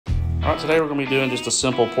Alright, today we're going to be doing just a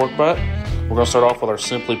simple pork butt. We're going to start off with our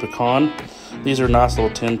Simply Pecan. These are nice little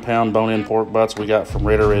 10-pound bone-in pork butts we got from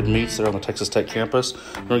Red Meats there on the Texas Tech campus.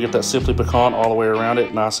 We're going to get that Simply Pecan all the way around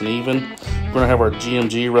it, nice and even. We're going to have our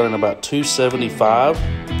GMG running about 275.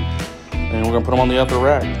 And we're going to put them on the upper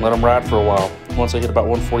rack, let them ride for a while. Once they hit about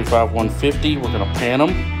 145, 150, we're going to pan them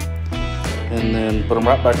and then put them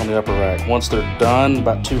right back on the upper rack. Once they're done,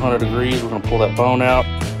 about 200 degrees, we're going to pull that bone out.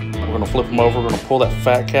 We're going to flip them over, we're going to pull that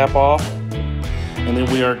fat cap off, and then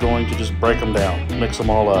we are going to just break them down, mix them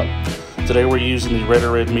all up. Today we're using the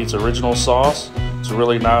Red Meats original sauce. It's a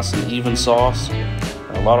really nice and even sauce,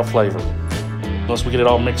 a lot of flavor. Once we get it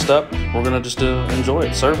all mixed up, we're going to just enjoy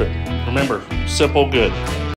it, serve it. Remember, simple, good.